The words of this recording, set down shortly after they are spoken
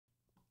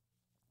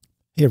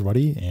Hey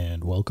everybody,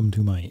 and welcome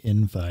to my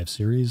N5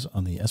 series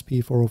on the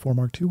SP404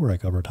 Mark II, where I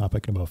cover a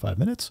topic in about 5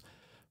 minutes.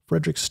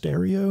 Frederick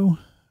Stereo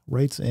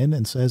writes in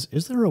and says,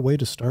 is there a way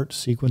to start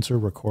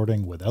sequencer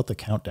recording without the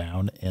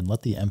countdown and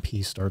let the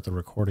MP start the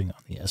recording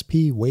on the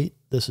SP? Wait,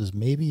 this is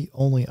maybe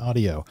only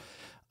audio.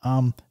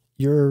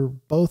 You're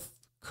both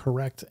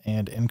correct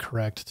and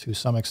incorrect to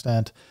some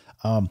extent.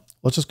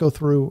 Let's just go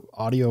through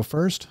audio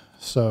first.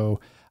 So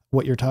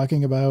what you're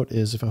talking about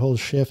is if I hold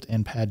shift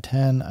and pad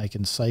 10, I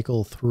can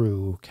cycle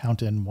through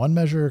count in one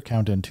measure,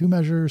 count in two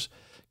measures,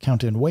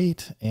 count in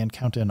wait, and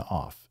count in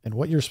off. And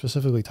what you're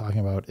specifically talking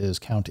about is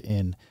count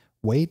in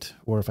wait,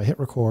 or if I hit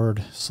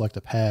record, select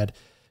a pad,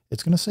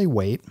 it's going to say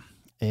wait.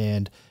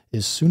 And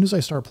as soon as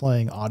I start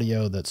playing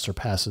audio that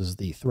surpasses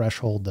the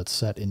threshold that's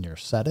set in your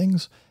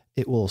settings,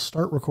 it will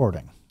start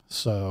recording.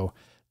 So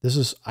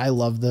I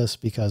love this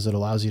because it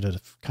allows you to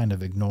kind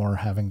of ignore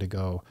having to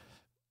go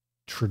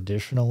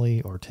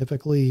traditionally or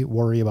typically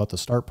worry about the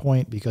start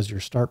point, because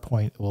your start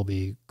point will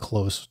be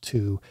close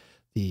to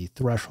the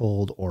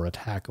threshold or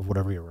attack of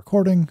whatever you're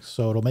recording.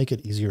 So it'll make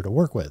it easier to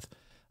work with.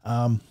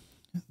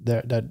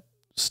 That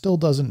still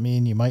doesn't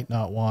mean you might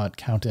not want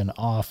count in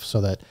off so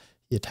that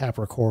you tap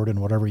record and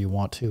whatever you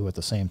want to at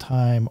the same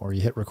time, or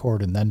you hit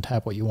record and then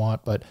tap what you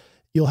want, but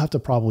you'll have to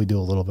probably do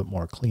a little bit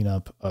more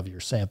cleanup of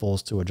your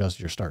samples to adjust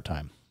your start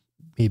time,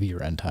 maybe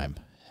your end time.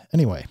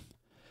 Anyway,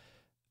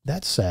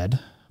 that said,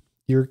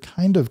 you're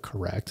kind of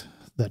correct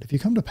that if you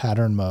come to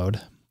pattern mode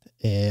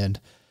and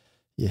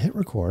you hit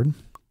record,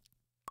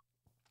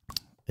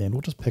 and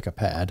we'll just pick a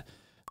pad,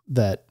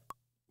 that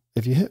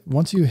if you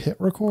once you hit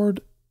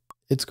record,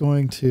 it's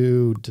going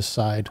to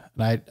decide,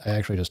 and I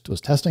actually just was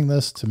testing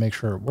this to make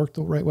sure it worked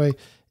the right way.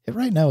 It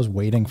right now is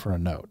waiting for a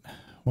note.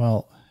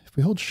 Well, if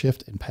we hold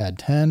shift and pad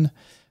 10,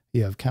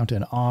 you have count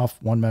in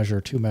off, one measure,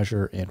 two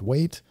measure, and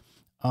wait.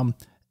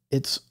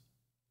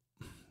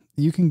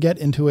 You can get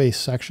into a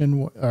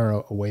section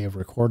or a way of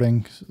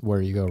recording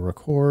where you go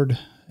record.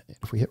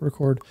 If we hit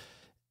record,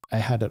 I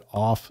had it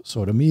off,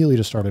 so it immediately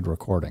just started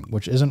recording,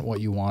 which isn't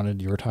what you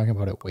wanted. You were talking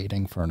about it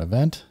waiting for an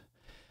event.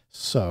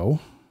 So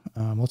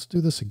let's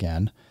do this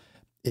again.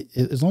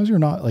 As long as you're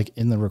not like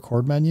in the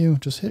record menu,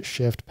 just hit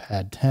shift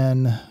pad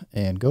 10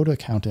 and go to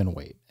count in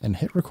wait and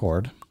hit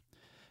record.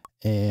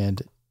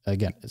 And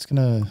again, it's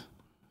going to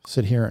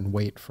sit here and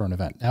wait for an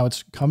event. Now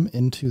it's come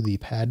into the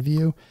pad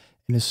view.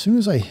 And as soon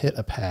as I hit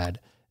a pad,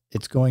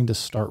 it's going to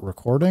start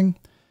recording,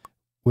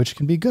 which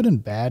can be good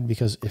and bad,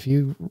 because if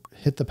you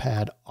hit the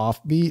pad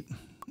offbeat,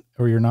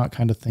 or you're not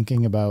kind of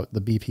thinking about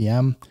the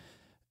BPM,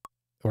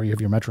 or you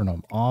have your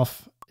metronome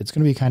off, it's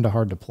going to be kind of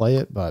hard to play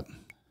it. But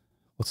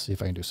let's see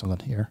if I can do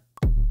something here.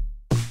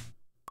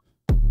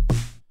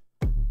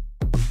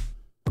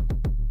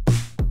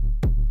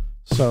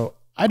 So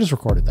I just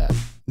recorded that.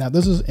 Now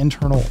this is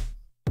internal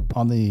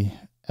on the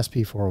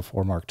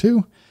SP404 Mark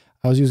II.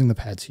 I was using the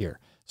pads here.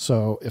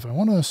 So if I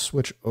want to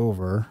switch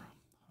over,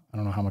 I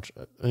don't know how much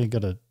I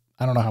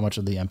don't know how much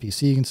of the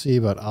MPC you can see,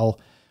 but I'm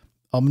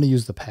going to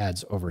use the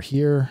pads over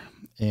here,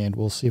 and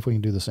we'll see if we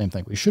can do the same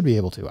thing. We should be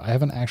able to. I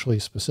haven't actually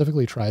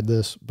specifically tried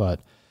this,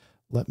 but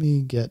let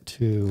me get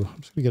to,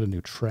 I'm just going to get a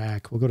new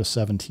track. We'll go to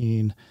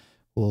 17.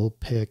 We'll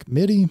pick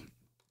MIDI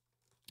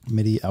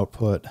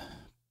output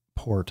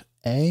port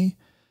A.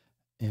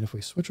 And if we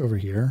switch over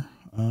here,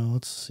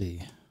 let's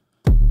see.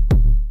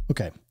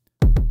 Okay.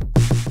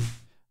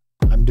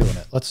 I'm doing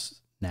it. Let's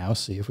now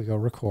see if we go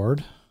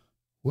record.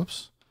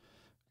 Whoops.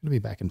 I'm going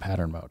to be back in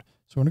pattern mode.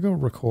 So we're going to go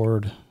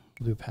record.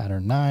 We'll do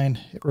pattern 9,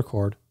 hit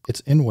record. It's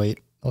in wait.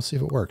 Let's see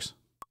if it works.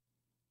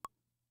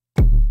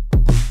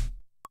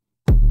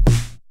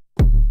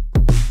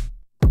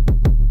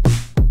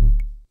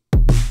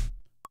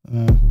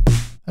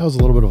 That was a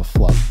little bit of a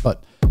fluff,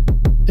 but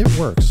it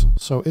works.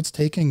 So it's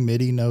taking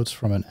MIDI notes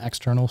from an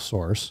external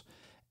source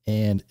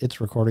and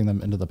it's recording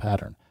them into the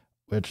pattern,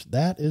 which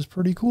that is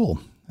pretty cool.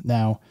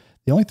 Now,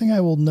 the only thing I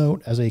will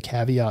note as a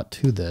caveat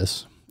to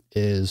this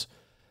is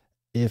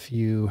if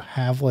you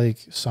have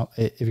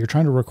if you're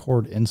trying to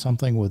record in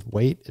something with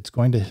wait, it's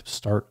going to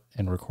start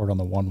and record on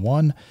the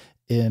 1-1.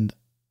 And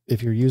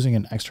if you're using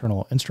an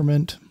external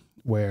instrument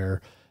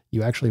where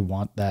you actually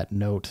want that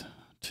note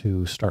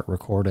to start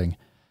recording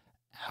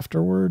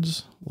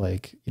afterwards,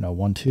 like,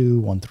 1-2,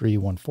 1-3,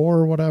 1-4,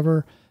 or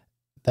whatever,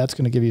 that's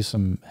going to give you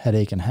some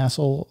headache and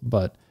hassle.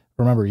 But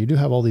remember, you do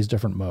have all these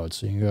different modes.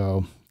 So you can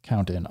go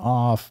count in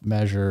off,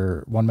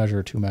 measure, one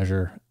measure, two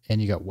measure,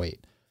 and you got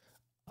wait.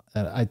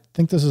 And I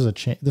think this is a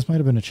change. This might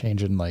have been a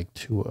change in like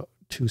 2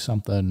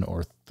 something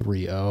or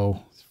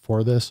 3.0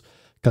 for this,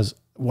 because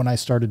when I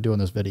started doing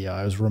this video,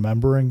 I was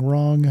remembering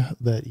wrong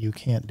that you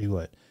can't do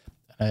it.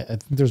 I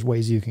think there's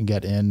ways you can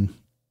get in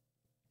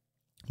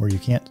where you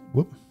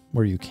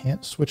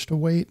can't switch to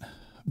wait,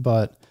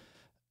 but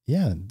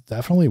yeah,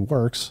 definitely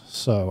works.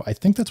 So I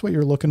think that's what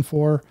you're looking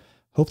for.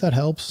 Hope that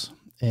helps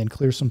and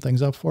clears some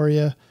things up for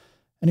you.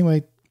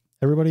 Anyway,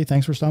 everybody,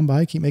 thanks for stopping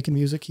by. Keep making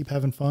music, keep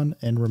having fun.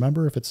 And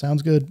remember, if it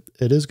sounds good,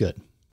 it is good.